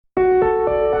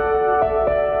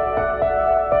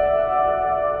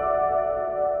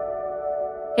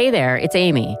Hey there, it's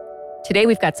Amy. Today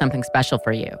we've got something special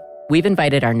for you. We've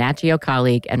invited our Nat Geo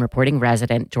colleague and reporting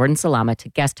resident, Jordan Salama, to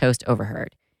guest host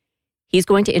Overheard. He's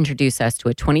going to introduce us to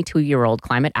a 22-year-old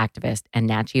climate activist and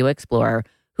Nat Geo explorer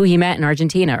who he met in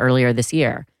Argentina earlier this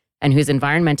year, and whose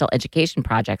environmental education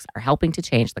projects are helping to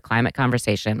change the climate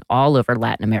conversation all over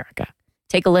Latin America.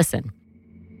 Take a listen.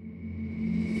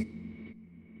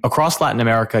 Across Latin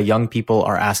America, young people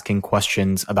are asking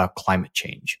questions about climate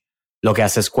change. Lo que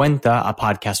haces cuenta, a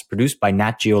podcast produced by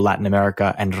Nat Geo Latin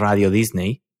America and Radio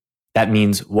Disney, that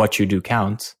means What You Do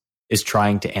Counts, is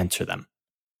trying to answer them.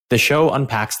 The show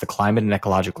unpacks the climate and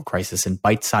ecological crisis in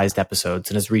bite-sized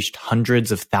episodes and has reached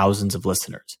hundreds of thousands of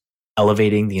listeners,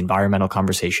 elevating the environmental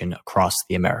conversation across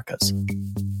the Americas.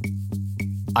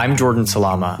 I'm Jordan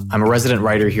Salama. I'm a resident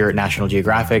writer here at National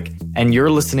Geographic, and you're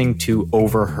listening to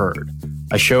Overheard,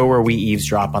 a show where we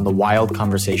eavesdrop on the wild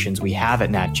conversations we have at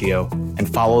Nat Geo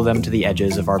and follow them to the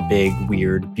edges of our big,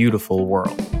 weird, beautiful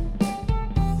world.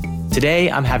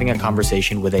 Today, I'm having a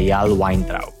conversation with Eyal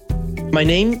Weintraub. My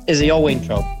name is Eyal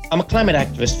Weintraub. I'm a climate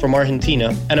activist from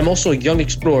Argentina, and I'm also a young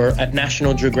explorer at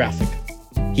National Geographic.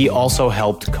 He also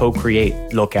helped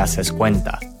co-create Lo que haces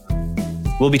cuenta.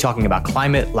 We'll be talking about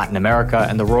climate, Latin America,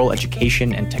 and the role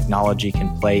education and technology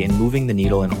can play in moving the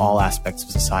needle in all aspects of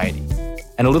society.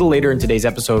 And a little later in today's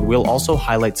episode, we'll also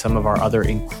highlight some of our other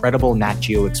incredible Nat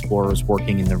Geo explorers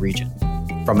working in the region,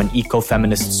 from an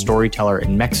ecofeminist storyteller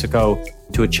in Mexico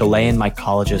to a Chilean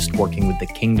mycologist working with the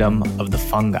kingdom of the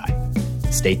fungi.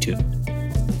 Stay tuned.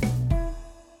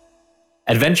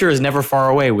 Adventure is never far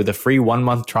away with a free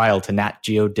 1-month trial to Nat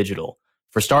Geo Digital.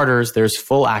 For starters, there's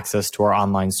full access to our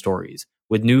online stories,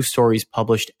 with new stories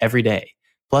published every day,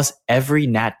 plus every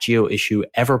Nat Geo issue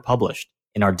ever published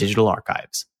in our digital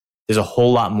archives. There's a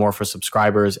whole lot more for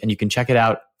subscribers, and you can check it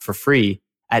out for free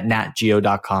at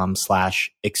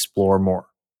natgeo.com/explore more.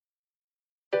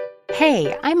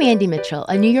 Hey, I'm Andy Mitchell,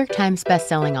 a New York Times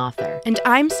bestselling author. And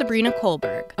I'm Sabrina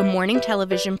Kohlberg, a morning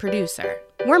television producer.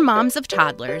 We're moms of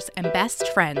toddlers and best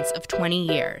friends of 20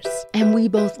 years. And we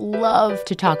both love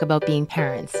to talk about being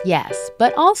parents, yes,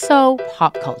 but also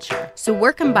pop culture. So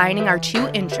we're combining our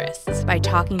two interests by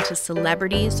talking to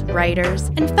celebrities, writers,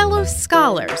 and fellow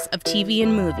scholars of TV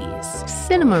and movies.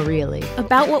 Cinema, really.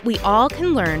 About what we all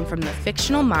can learn from the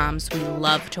fictional moms we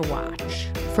love to watch.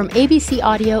 From ABC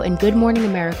Audio and Good Morning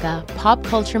America, Pop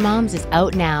Culture Moms is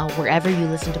out now wherever you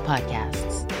listen to podcasts.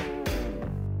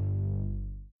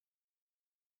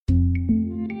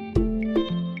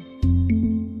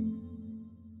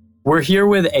 We're here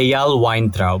with Eyal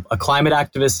Weintraub, a climate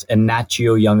activist and Nat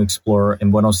Geo young explorer in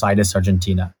Buenos Aires,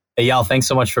 Argentina. Eyal, thanks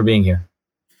so much for being here.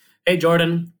 Hey,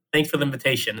 Jordan. Thanks for the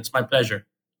invitation. It's my pleasure.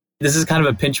 This is kind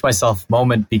of a pinch myself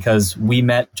moment because we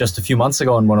met just a few months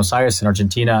ago in Buenos Aires in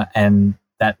Argentina, and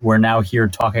that we're now here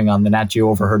talking on the Nat Geo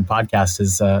Overheard podcast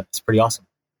is pretty awesome.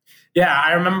 Yeah,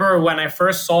 I remember when I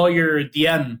first saw your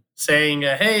DM saying,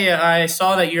 hey, I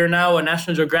saw that you're now a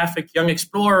National Geographic young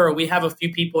explorer. We have a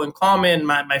few people in common.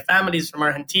 My family's from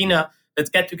Argentina.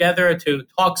 Let's get together to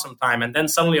talk sometime. And then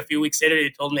suddenly a few weeks later, you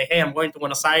told me, hey, I'm going to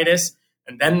Buenos Aires.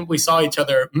 And then we saw each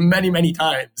other many, many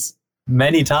times.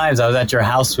 Many times. I was at your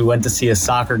house. We went to see a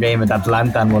soccer game at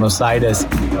Atlanta in Buenos Aires.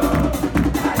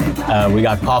 We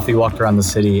got coffee, walked around the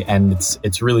city, and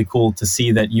it's really cool to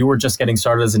see that you were just getting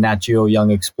started as a Nat Geo young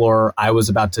explorer. I was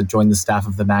about to join the staff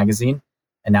of the magazine,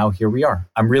 and now here we are.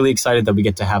 I'm really excited that we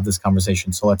get to have this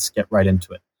conversation, so let's get right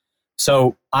into it.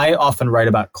 So I often write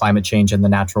about climate change and the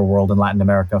natural world in Latin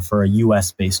America for a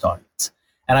US-based audience.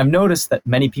 And I've noticed that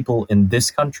many people in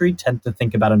this country tend to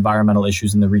think about environmental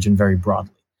issues in the region very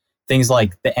broadly. Things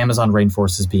like the Amazon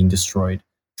rainforest is being destroyed,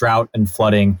 drought and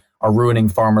flooding are ruining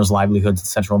farmers' livelihoods in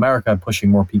Central America, pushing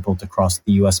more people to cross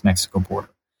the US-Mexico border.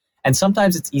 And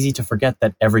sometimes it's easy to forget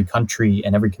that every country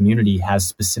and every community has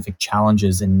specific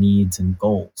challenges and needs and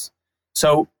goals.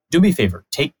 So do me a favor,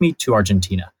 take me to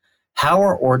Argentina. How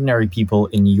are ordinary people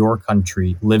in your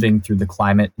country living through the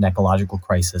climate and ecological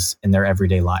crisis in their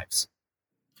everyday lives?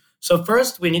 So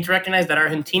first, we need to recognize that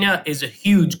Argentina is a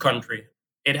huge country.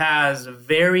 It has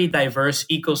very diverse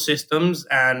ecosystems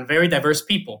and very diverse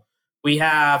people. We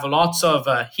have lots of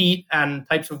heat and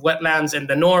types of wetlands in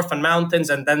the north and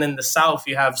mountains. And then in the south,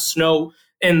 you have snow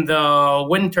in the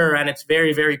winter and it's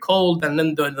very, very cold. And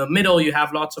then in the middle, you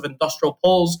have lots of industrial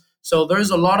poles. So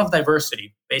there's a lot of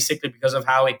diversity, basically because of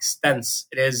how extensive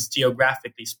it is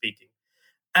geographically speaking.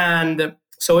 And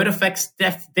so it affects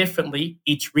differently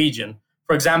each region.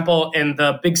 For example, in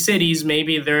the big cities,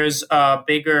 maybe there's a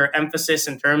bigger emphasis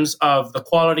in terms of the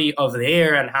quality of the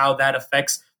air and how that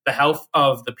affects the health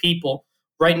of the people.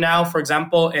 Right now, for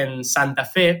example, in Santa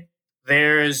Fe,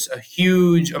 there's a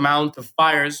huge amount of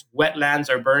fires, wetlands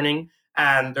are burning,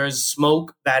 and there's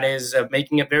smoke that is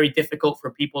making it very difficult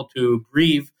for people to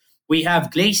breathe. We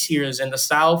have glaciers in the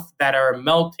south that are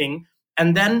melting.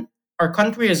 And then our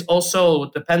country is also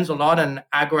depends a lot on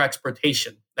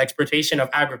agro-exportation, the exportation of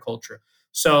agriculture.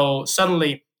 So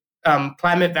suddenly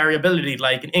climate variability,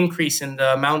 like an increase in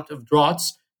the amount of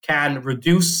droughts, can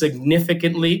reduce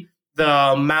significantly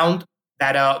the amount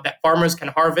that farmers can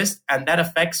harvest, and that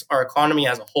affects our economy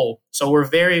as a whole. So we're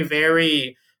very,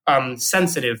 very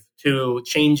sensitive to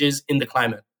changes in the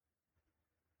climate.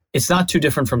 It's not too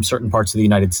different from certain parts of the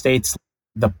United States.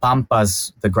 The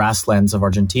pampas, the grasslands of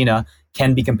Argentina,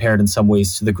 can be compared in some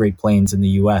ways to the Great Plains in the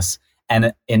US.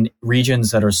 And in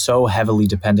regions that are so heavily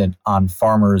dependent on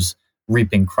farmers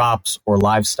reaping crops or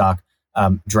livestock,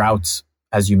 droughts,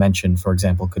 as you mentioned, for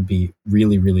example, could be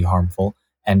really, really harmful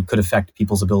and could affect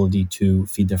people's ability to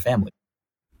feed their family.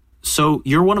 So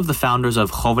you're one of the founders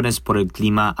of Jóvenes por el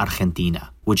Clima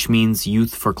Argentina, which means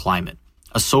Youth for Climate,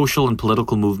 a social and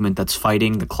political movement that's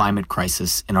fighting the climate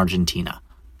crisis in Argentina.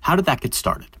 How did that get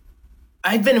started?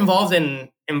 I've been involved in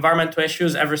environmental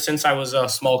issues ever since I was a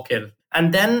small kid.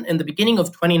 And then in the beginning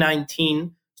of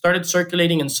 2019, started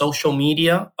circulating in social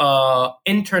media an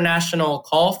international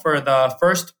call for the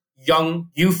first young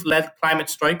youth-led climate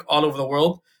strike all over the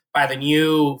world by the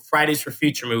new Fridays for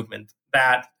Future movement,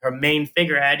 that her main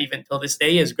figurehead, even till this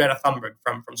day, is Greta Thunberg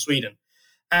from Sweden.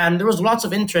 And there was lots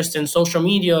of interest in social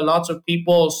media, lots of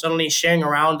people suddenly sharing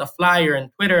around a flyer on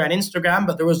Twitter and Instagram,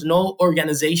 but there was no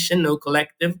organization, no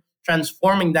collective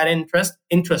transforming that interest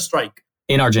into a strike.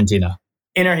 In Argentina.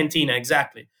 In Argentina,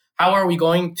 exactly. How are we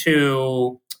going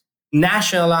to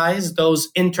nationalize those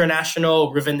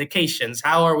international reivindications?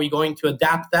 How are we going to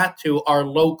adapt that to our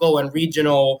local and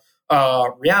regional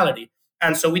reality?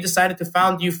 And so we decided to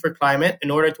found Youth for Climate in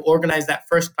order to organize that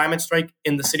first climate strike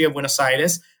in the city of Buenos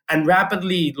Aires. And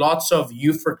rapidly, lots of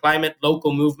Youth for Climate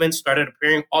local movements started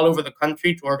appearing all over the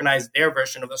country to organize their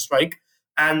version of the strike.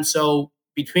 And so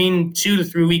between 2 to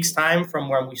 3 weeks' time from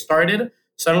when we started,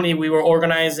 suddenly we were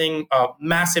organizing a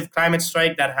massive climate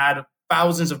strike that had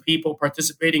thousands of people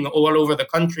participating all over the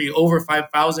country, over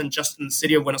 5,000 just in the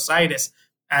city of Buenos Aires.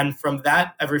 And from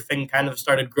that, everything kind of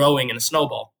started growing in a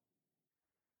snowball.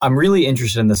 I'm really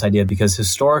interested in this idea because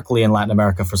historically in Latin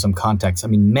America, for some context,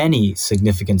 many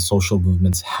significant social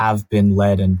movements have been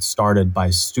led and started by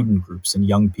student groups and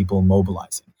young people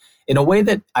mobilizing in a way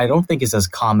that I don't think is as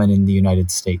common in the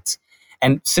United States.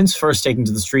 And since first taking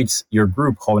to the streets, your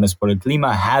group, Jóvenes por el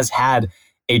Clima, has had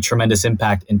a tremendous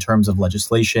impact in terms of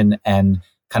legislation and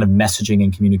kind of messaging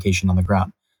and communication on the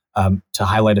ground. To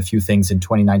highlight a few things, in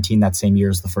 2019, that same year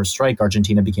as the first strike,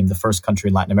 Argentina became the first country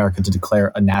in Latin America to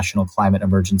declare a national climate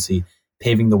emergency,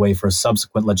 paving the way for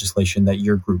subsequent legislation that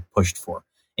your group pushed for,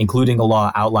 including a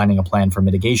law outlining a plan for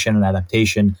mitigation and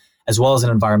adaptation, as well as an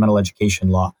environmental education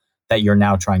law that you're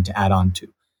now trying to add on to.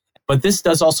 But this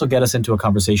does also get us into a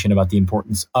conversation about the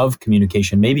importance of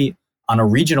communication, maybe on a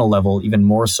regional level, even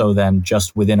more so than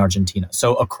just within Argentina.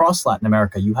 So across Latin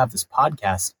America, you have this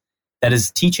podcast that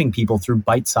is teaching people through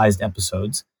bite-sized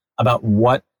episodes about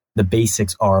what the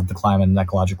basics are of the climate and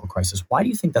ecological crisis. Why do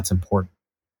you think that's important?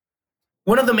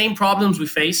 One of the main problems we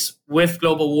face with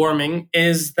global warming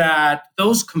is that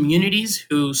those communities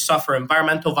who suffer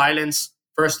environmental violence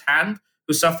firsthand,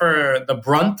 who suffer the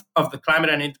brunt of the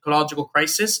climate and ecological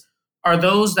crisis, are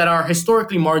those that are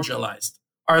historically marginalized,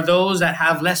 are those that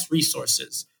have less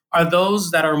resources, are those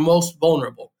that are most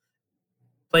vulnerable.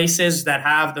 Places that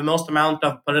have the most amount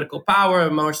of political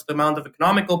power, most amount of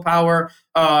economical power,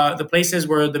 the places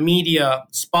where the media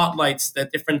spotlights the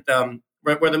different,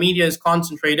 where the media is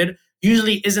concentrated,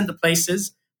 usually isn't the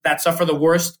places that suffer the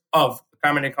worst of the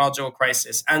climate and ecological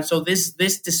crisis. And so this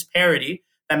disparity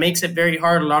that makes it very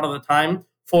hard a lot of the time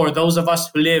for those of us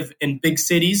who live in big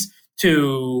cities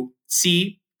to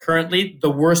see currently the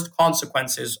worst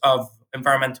consequences of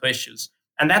environmental issues.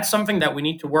 And that's something that we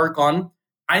need to work on,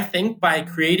 I think, by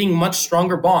creating much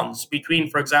stronger bonds between,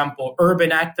 for example, urban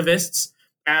activists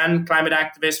and climate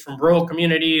activists from rural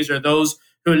communities, or those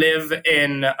who live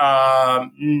in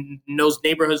those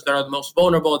neighborhoods that are the most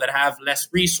vulnerable, that have less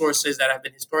resources, that have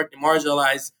been historically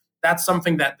marginalized. That's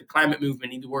something that the climate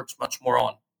movement needs to work much more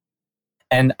on.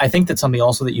 And I think that something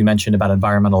also that you mentioned about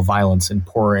environmental violence in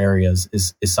poorer areas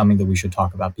is something that we should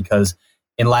talk about, because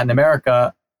in Latin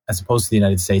America, as opposed to the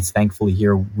United States, thankfully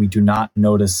here, we do not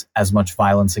notice as much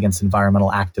violence against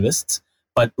environmental activists.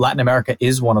 But Latin America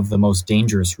is one of the most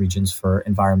dangerous regions for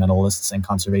environmentalists and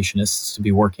conservationists to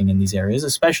be working in these areas,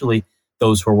 especially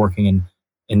those who are working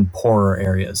in poorer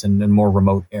areas and in more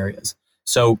remote areas.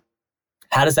 So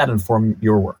how does that inform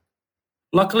your work?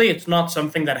 Luckily, it's not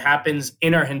something that happens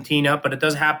in Argentina, but it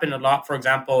does happen a lot, for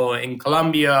example, in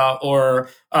Colombia or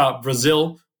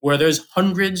Brazil, where there's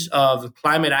hundreds of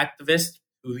climate activists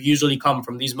who usually come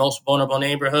from these most vulnerable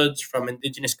neighborhoods, from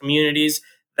indigenous communities,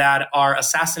 that are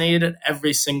assassinated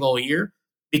every single year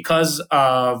because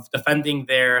of defending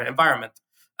their environment.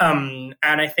 And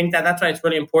I think that that's why it's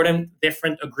really important.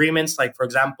 Different agreements, like, for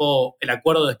example, El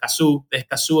Acuerdo de Escazú, the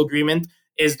Escazú Agreement,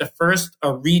 is the first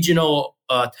regional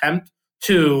attempt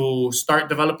to start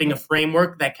developing a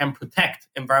framework that can protect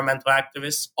environmental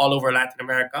activists all over Latin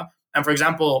America. And for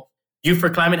example, Youth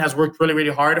for Climate has worked really, really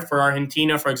hard for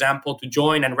Argentina, for example, to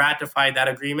join and ratify that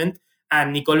agreement.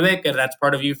 And Nicole Becker, that's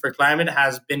part of Youth for Climate,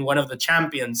 has been one of the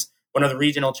champions, one of the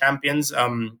regional champions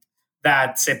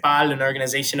that CEPAL, an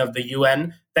organization of the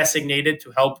UN, designated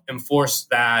to help enforce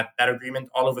that agreement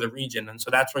all over the region. And so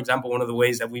that's, for example, one of the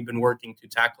ways that we've been working to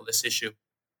tackle this issue.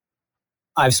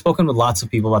 I've spoken with lots of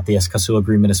people about the Escazú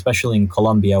Agreement, especially in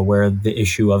Colombia, where the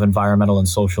issue of environmental and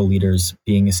social leaders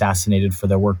being assassinated for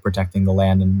their work protecting the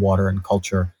land and water and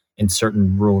culture in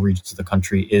certain rural regions of the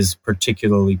country is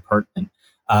particularly pertinent.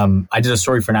 I did a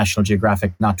story for National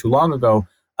Geographic not too long ago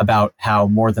about how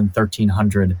more than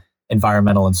 1,300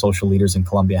 environmental and social leaders in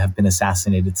Colombia have been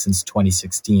assassinated since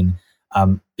 2016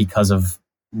 because of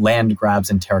land grabs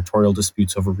and territorial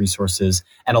disputes over resources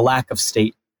and a lack of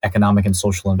state economic and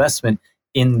social investment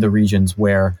in the regions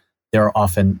where there are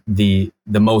often the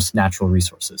most natural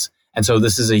resources. And so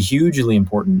this is a hugely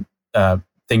important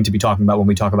thing to be talking about when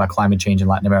we talk about climate change in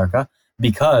Latin America,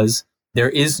 because there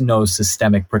is no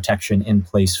systemic protection in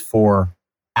place for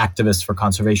activists, for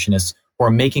conservationists who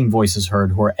are making voices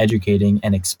heard, who are educating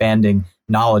and expanding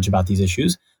knowledge about these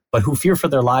issues, but who fear for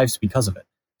their lives because of it.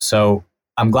 So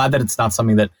I'm glad that it's not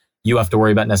something that you have to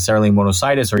worry about necessarily in Buenos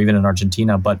Aires or even in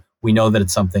Argentina, but we know that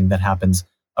it's something that happens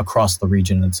across the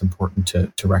region, and it's important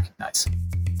to recognize.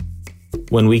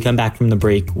 When we come back from the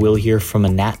break, we'll hear from a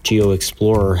Nat Geo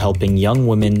explorer helping young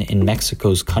women in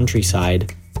Mexico's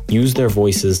countryside use their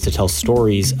voices to tell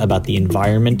stories about the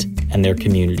environment and their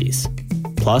communities.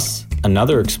 Plus,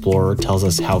 another explorer tells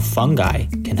us how fungi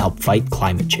can help fight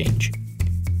climate change.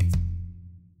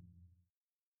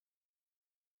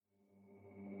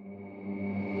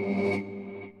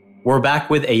 We're back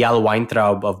with Eyal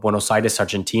Weintraub of Buenos Aires,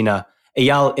 Argentina.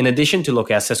 Eyal, in addition to Lo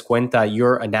que haces cuenta,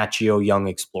 you're a Nat Geo Young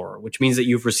Explorer, which means that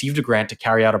you've received a grant to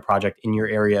carry out a project in your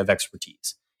area of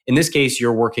expertise. In this case,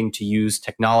 you're working to use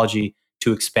technology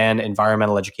to expand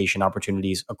environmental education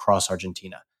opportunities across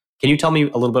Argentina. Can you tell me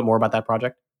a little bit more about that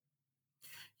project?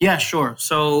 Yeah, sure.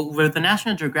 So with the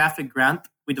National Geographic grant,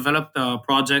 we developed a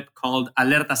project called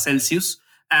Alerta Celsius.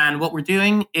 And what we're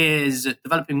doing is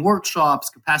developing workshops,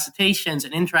 capacitations,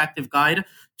 an interactive guide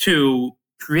to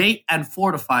create and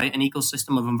fortify an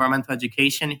ecosystem of environmental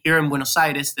education here in Buenos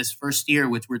Aires this first year,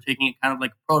 which we're taking it kind of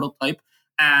like a prototype.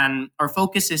 And our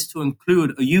focus is to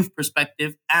include a youth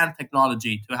perspective and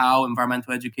technology to how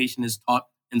environmental education is taught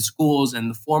in schools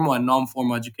and the formal and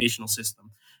non-formal educational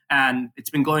system. And it's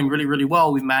been going really, really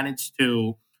well. We've managed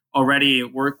to already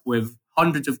work with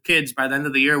hundreds of kids. By the end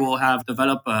of the year, we'll have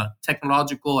developed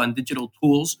technological and digital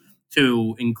tools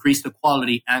to increase the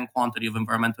quality and quantity of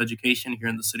environmental education here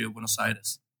in the city of Buenos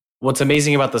Aires. What's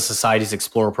amazing about the Society's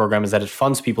Explorer program is that it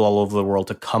funds people all over the world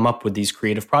to come up with these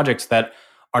creative projects that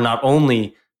are not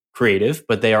only creative,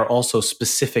 but they are also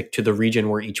specific to the region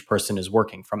where each person is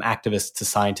working, from activists to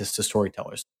scientists to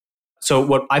storytellers. So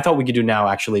what I thought we could do now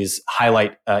actually is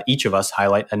each of us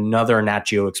highlight another Nat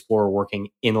Geo Explorer working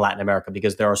in Latin America,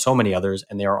 because there are so many others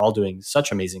and they are all doing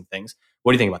such amazing things.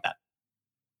 What do you think about that?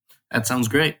 That sounds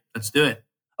great. Let's do it.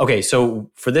 Okay,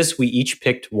 so for this, we each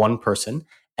picked one person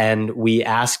and we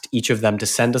asked each of them to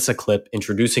send us a clip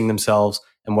introducing themselves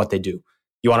and what they do.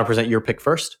 You want to present your pick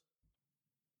first?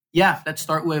 Yeah, let's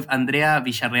start with Andrea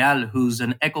Villarreal, who's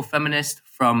an ecofeminist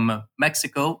from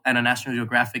Mexico and a National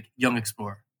Geographic Young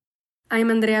Explorer. I'm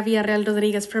Andrea Villarreal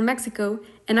Rodriguez from Mexico,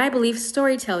 and I believe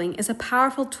storytelling is a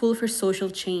powerful tool for social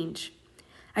change.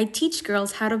 I teach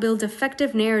girls how to build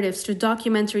effective narratives through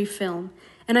documentary film,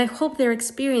 and I hope their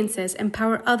experiences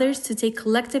empower others to take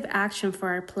collective action for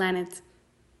our planet.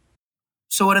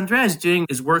 So what Andrea is doing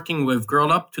is working with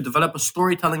Girl Up to develop a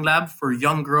storytelling lab for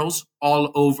young girls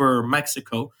all over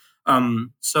Mexico,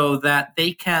 so that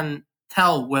they can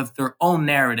tell with their own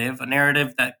narrative, a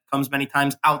narrative that comes many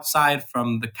times outside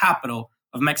from the capital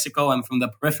of Mexico and from the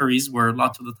peripheries, where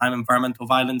lots of the time environmental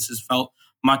violence is felt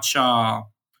much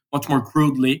more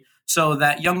crudely, so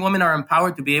that young women are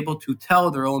empowered to be able to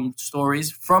tell their own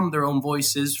stories from their own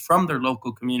voices, from their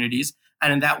local communities,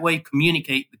 and in that way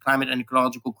communicate the climate and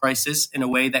ecological crisis in a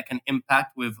way that can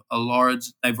impact with a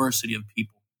large diversity of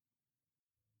people.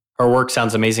 Her work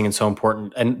sounds amazing and so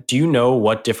important. And do you know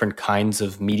what different kinds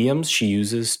of mediums she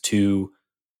uses to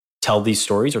tell these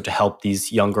stories or to help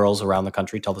these young girls around the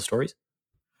country tell the stories?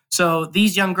 So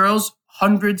these young girls,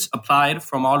 hundreds applied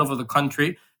from all over the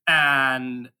country,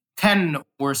 and 10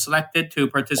 were selected to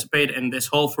participate in this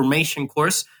whole formation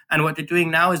course. And what they're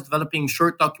doing now is developing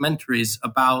short documentaries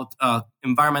about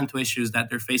environmental issues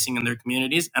that they're facing in their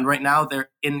communities. And right now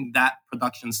they're in that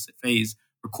production phase,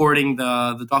 recording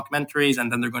the documentaries,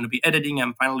 and then they're going to be editing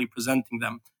and finally presenting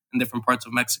them in different parts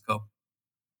of Mexico.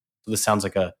 So this sounds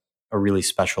like a really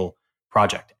special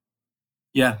project.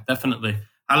 Yeah, definitely.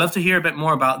 I'd love to hear a bit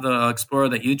more about the explorer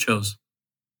that you chose.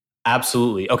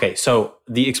 Absolutely. Okay, so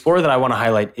the explorer that I want to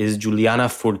highlight is Juliana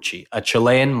Furchi, a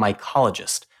Chilean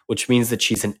mycologist, which means that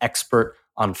she's an expert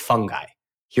on fungi.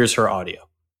 Here's her audio.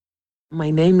 My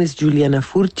name is Juliana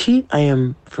Furchi. I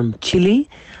am from Chile.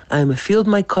 I am a field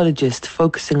mycologist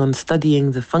focusing on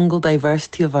studying the fungal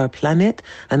diversity of our planet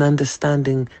and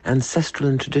understanding ancestral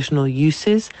and traditional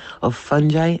uses of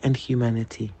fungi and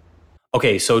humanity.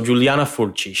 Okay, so Juliana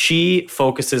Furchi, she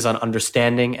focuses on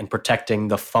understanding and protecting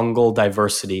the fungal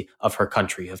diversity of her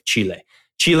country, of Chile.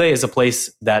 Chile is a place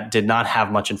that did not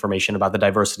have much information about the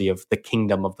diversity of the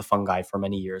kingdom of the fungi for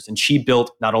many years. And she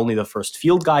built not only the first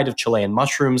field guide of Chilean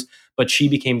mushrooms, but she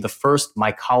became the first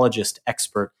mycologist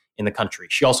expert in the country.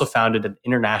 She also founded an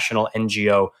international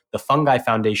NGO, the Fungi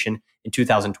Foundation, in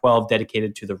 2012,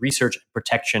 dedicated to the research and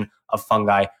protection of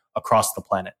fungi across the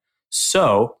planet.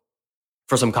 So,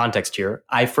 for some context here,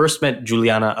 I first met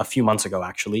Juliana a few months ago,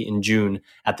 actually, in June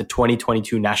at the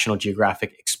 2022 National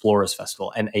Geographic Explorers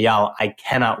Festival. And Eyal, I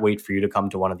cannot wait for you to come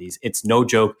to one of these. It's no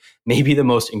joke, maybe the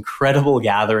most incredible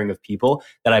gathering of people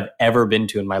that I've ever been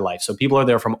to in my life. So people are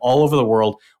there from all over the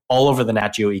world, all over the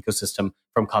Nat Geo ecosystem,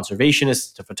 from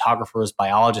conservationists to photographers,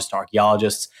 biologists to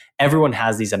archaeologists. Everyone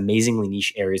has these amazingly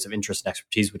niche areas of interest and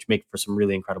expertise, which make for some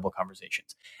really incredible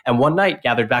conversations. And one night,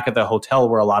 gathered back at the hotel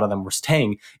where a lot of them were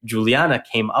staying, Juliana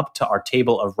came up to our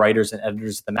table of writers and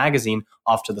editors of the magazine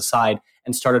off to the side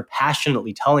and started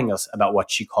passionately telling us about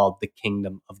what she called the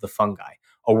kingdom of the fungi,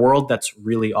 a world that's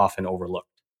really often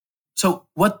overlooked. So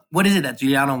what is it that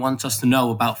Juliana wants us to know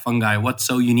about fungi? What's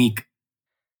so unique?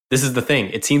 This is the thing.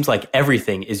 It seems like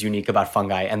everything is unique about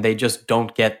fungi, and they just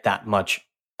don't get that much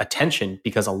attention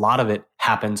because a lot of it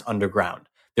happens underground.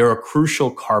 They're a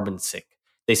crucial carbon sink.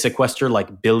 They sequester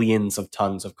like billions of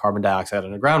tons of carbon dioxide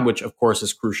underground, which of course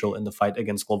is crucial in the fight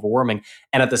against global warming.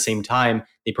 And at the same time,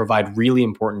 they provide really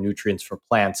important nutrients for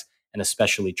plants and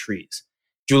especially trees.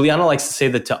 Juliana likes to say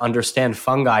that to understand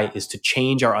fungi is to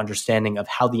change our understanding of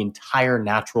how the entire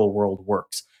natural world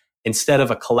works. Instead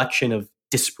of a collection of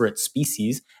disparate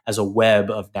species as a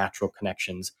web of natural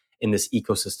connections in this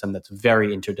ecosystem that's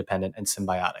very interdependent and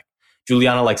symbiotic.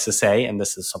 Juliana likes to say, and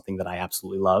this is something that I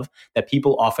absolutely love, that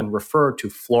people often refer to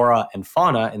flora and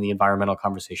fauna in the environmental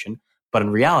conversation, but in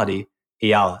reality,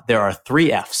 Eyal, there are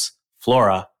 3 Fs,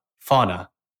 flora, fauna,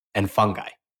 and fungi.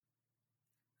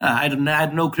 I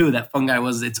had no clue that fungi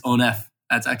was its own F.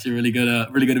 That's actually really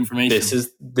good information.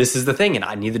 This is the thing,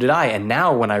 and neither did I. And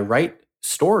now when I write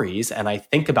stories and I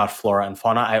think about flora and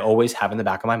fauna, I always have in the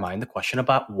back of my mind the question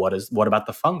about what about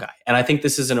the fungi? And I think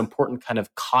this is an important kind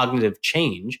of cognitive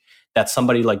change that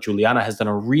somebody like Juliana has done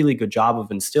a really good job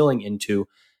of instilling into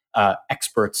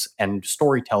experts and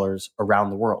storytellers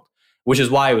around the world, which is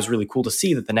why it was really cool to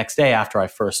see that the next day after I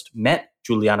first met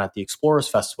Juliana at the Explorers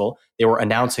Festival, they were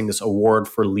announcing this award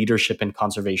for leadership in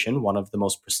conservation, one of the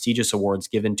most prestigious awards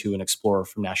given to an explorer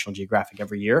from National Geographic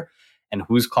every year. And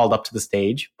who's called up to the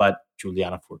stage but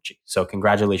Juliana Furchi. So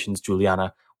congratulations,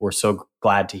 Juliana. We're so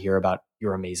glad to hear about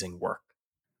your amazing work.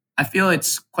 I feel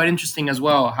it's quite interesting as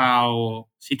well how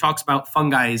she talks about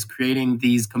fungi creating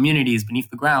these communities beneath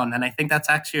the ground. And I think that's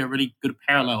actually a really good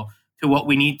parallel to what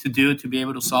we need to do to be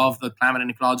able to solve the climate and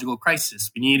ecological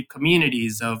crisis. We need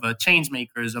communities of change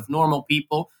makers, of normal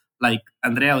people, like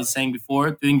Andrea was saying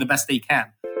before, doing the best they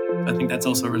can. So I think that's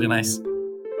also really nice.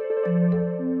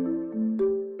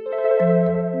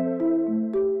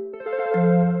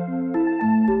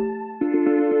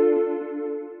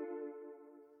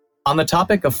 On the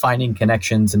topic of finding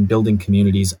connections and building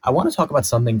communities, I want to talk about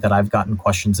something that I've gotten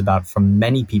questions about from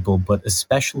many people, but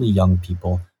especially young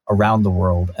people around the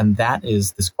world, and that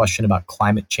is this question about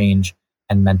climate change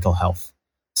and mental health.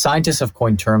 Scientists have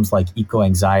coined terms like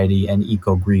eco-anxiety and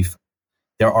eco-grief.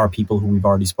 There are people who we've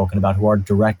already spoken about who are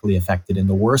directly affected in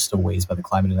the worst of ways by the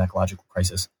climate and ecological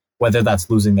crisis, whether that's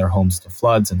losing their homes to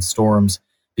floods and storms,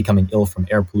 becoming ill from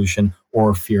air pollution,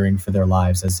 or fearing for their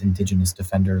lives as indigenous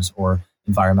defenders or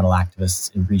environmental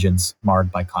activists in regions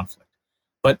marred by conflict.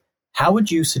 But How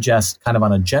would you suggest, kind of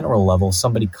on a general level,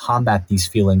 somebody combat these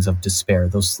feelings of despair,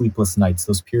 those sleepless nights,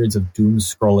 those periods of doom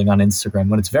scrolling on Instagram,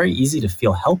 when it's very easy to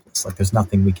feel helpless, like there's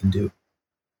nothing we can do?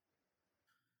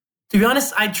 To be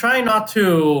honest, I try not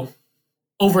to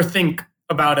overthink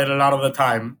about it a lot of the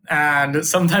time. And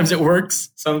sometimes it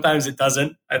works, sometimes it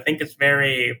doesn't. I think it's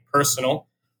very personal.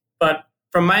 But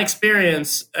from my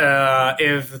experience,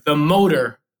 if the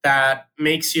motor that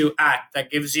makes you act, that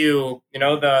gives you,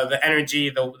 the energy,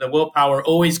 the willpower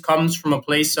always comes from a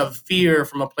place of fear,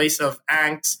 from a place of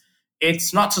angst,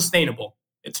 it's not sustainable.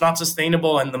 It's not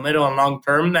sustainable in the middle and long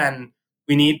term. And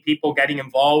we need people getting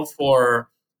involved for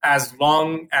as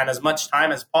long and as much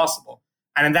time as possible.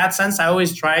 And in that sense, I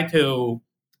always try to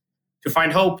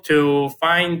find hope, to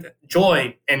find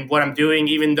joy in what I'm doing,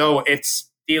 even though it's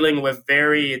dealing with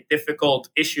very difficult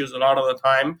issues a lot of the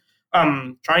time.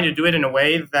 Trying to do it in a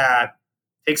way that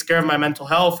takes care of my mental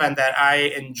health and that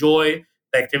I enjoy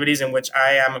the activities in which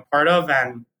I am a part of,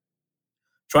 and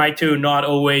try to not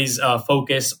always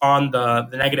focus on the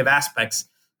negative aspects.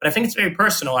 But I think it's very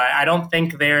personal. I don't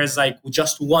think there's like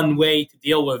just one way to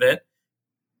deal with it.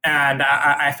 And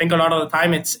I think a lot of the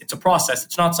time it's a process.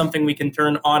 It's not something we can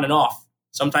turn on and off.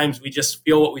 Sometimes we just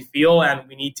feel what we feel and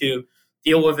we need to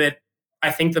deal with it.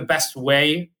 I think the best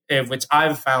way, which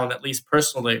I've found, at least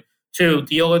personally, to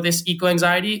deal with this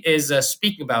eco-anxiety is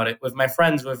speaking about it with my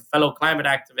friends, with fellow climate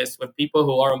activists, with people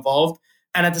who are involved.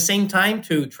 And at the same time,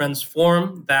 to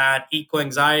transform that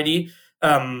eco-anxiety,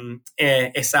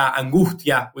 esa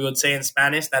angustia, we would say in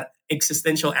Spanish, that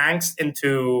existential angst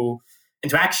into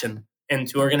action,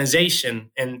 into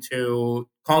organization, into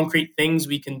concrete things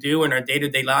we can do in our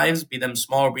day-to-day lives, be them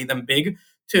small or be them big,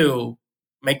 to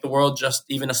make the world just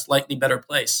even a slightly better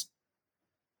place.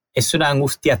 Es una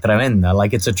angustia tremenda.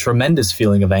 Like, it's a tremendous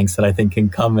feeling of angst that I think can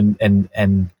come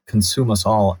and consume us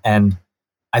all. And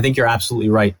I think you're absolutely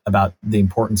right about the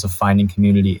importance of finding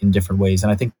community in different ways.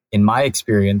 And I think in my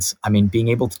experience, being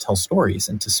able to tell stories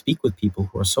and to speak with people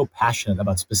who are so passionate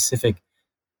about specific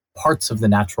parts of the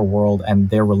natural world and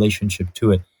their relationship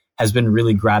to it has been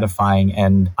really gratifying.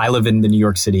 And I live in the New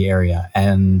York City area,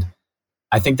 and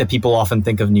I think that people often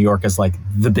think of New York as like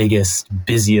the biggest,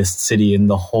 busiest city in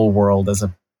the whole world, as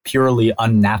a purely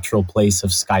unnatural place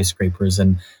of skyscrapers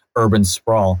and urban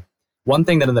sprawl. One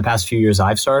thing that in the past few years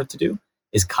I've started to do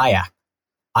is kayak.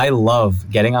 I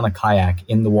love getting on a kayak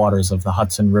in the waters of the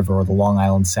Hudson River or the Long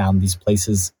Island Sound, these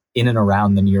places in and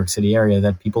around the New York City area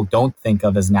that people don't think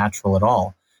of as natural at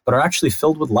all, but are actually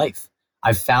filled with life.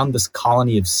 I've found this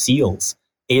colony of seals,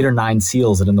 8 or 9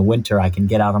 seals, that in the winter I can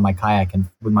get out on my kayak and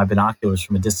with my binoculars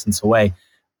from a distance away,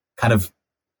 kind of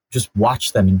just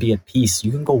watch them and be at peace.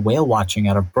 You can go whale watching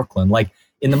out of Brooklyn. Like,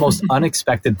 in the most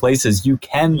unexpected places, you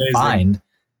can find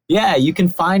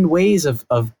ways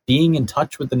of being in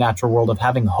touch with the natural world, of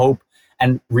having hope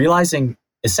and realizing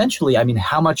essentially,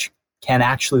 how much can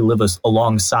actually live us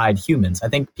alongside humans. I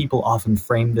think people often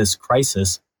frame this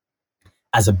crisis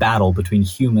as a battle between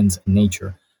humans and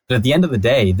nature. But at the end of the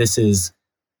day, this is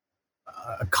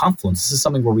a confluence. This is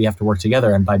something where we have to work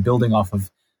together. And by building off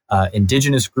of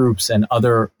indigenous groups and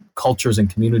other cultures and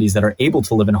communities that are able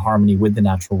to live in harmony with the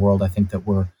natural world, I think that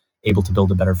we're able to build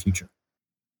a better future.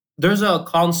 There's a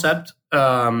concept in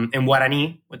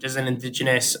Guarani, which is an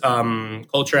indigenous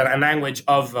culture and language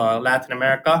of Latin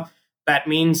America,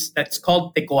 that's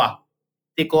called tecoa.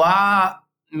 Tecoa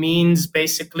means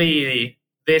basically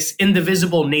this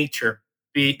indivisible nature,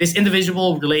 this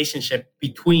indivisible relationship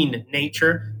between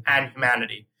nature and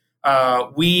humanity.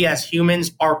 We as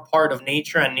humans are part of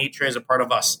nature, and nature is a part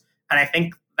of us. And I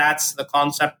think that's the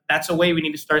concept. That's a way we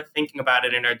need to start thinking about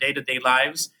it in our day-to-day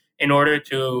lives, in order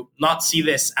to not see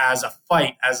this as a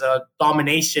fight, as a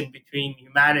domination between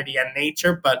humanity and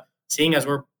nature, but seeing as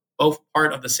we're both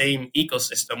part of the same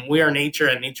ecosystem. We are nature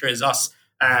and nature is us.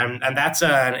 And that's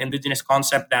an indigenous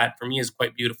concept that for me is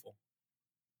quite beautiful.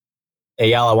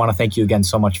 Eyal, I want to thank you again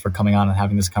so much for coming on and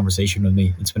having this conversation with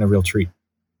me. It's been a real treat.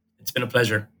 It's been a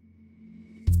pleasure.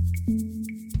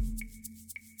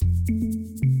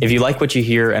 If you like what you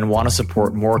hear and want to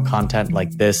support more content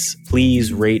like this,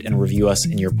 please rate and review us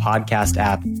in your podcast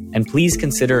app, and please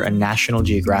consider a National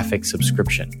Geographic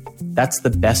subscription. That's the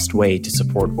best way to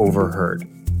support Overheard.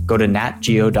 Go to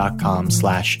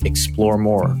natgeo.com/explore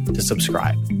more to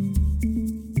subscribe.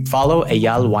 Follow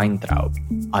Eyal Weintraub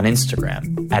on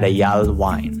Instagram at Eyal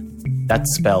Wein.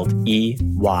 That's spelled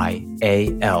EYALWEIN.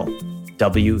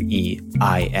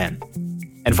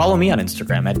 And follow me on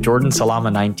Instagram at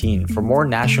JordanSalama19 for more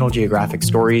National Geographic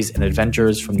stories and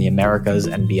adventures from the Americas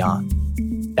and beyond.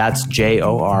 That's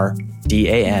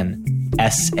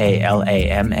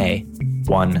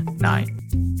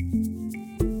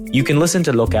JordanSalama19. You can listen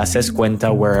to Lo que Haces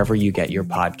Cuenta wherever you get your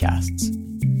podcasts.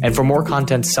 And for more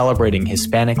content celebrating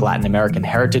Hispanic Latin American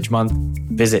Heritage Month,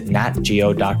 visit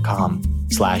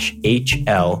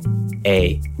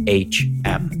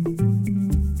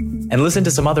natgeo.com/HLAHM. And listen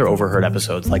to some other Overheard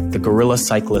episodes like the Guerrilla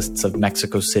Cyclists of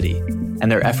Mexico City and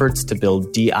their efforts to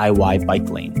build DIY bike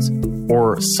lanes,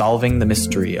 or Solving the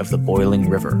Mystery of the Boiling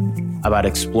River, about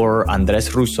explorer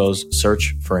Andres Russo's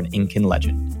search for an Incan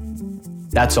legend.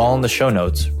 That's all in the show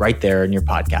notes right there in your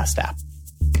podcast app.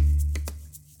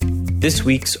 This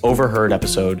week's Overheard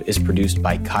episode is produced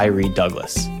by Kyrie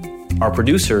Douglas. Our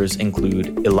producers include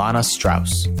Ilana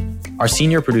Strauss. Our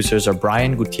senior producers are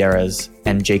Brian Gutierrez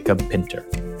and Jacob Pinter.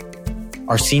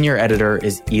 Our senior editor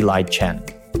is Eli Chen.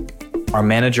 Our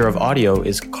manager of audio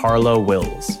is Carla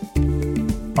Wills.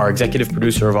 Our executive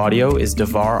producer of audio is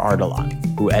Devar Ardalan,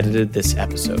 who edited this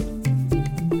episode.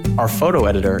 Our photo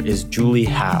editor is Julie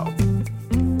Howe.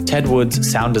 Ted Woods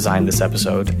sound designed this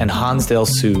episode, and Hansdale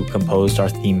Hsu composed our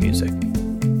theme music.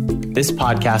 This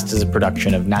podcast is a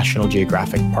production of National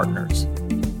Geographic Partners.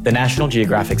 The National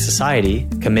Geographic Society,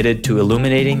 committed to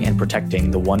illuminating and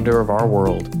protecting the wonder of our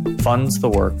world, funds the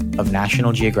work of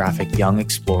National Geographic young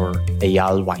explorer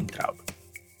Eyal Weintraub.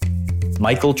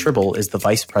 Michael Tribble is the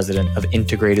Vice President of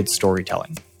Integrated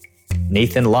Storytelling.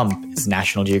 Nathan Lump is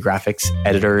National Geographic's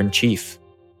Editor-in-Chief.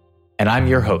 And I'm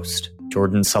your host,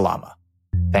 Jordan Salama.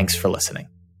 Thanks for listening.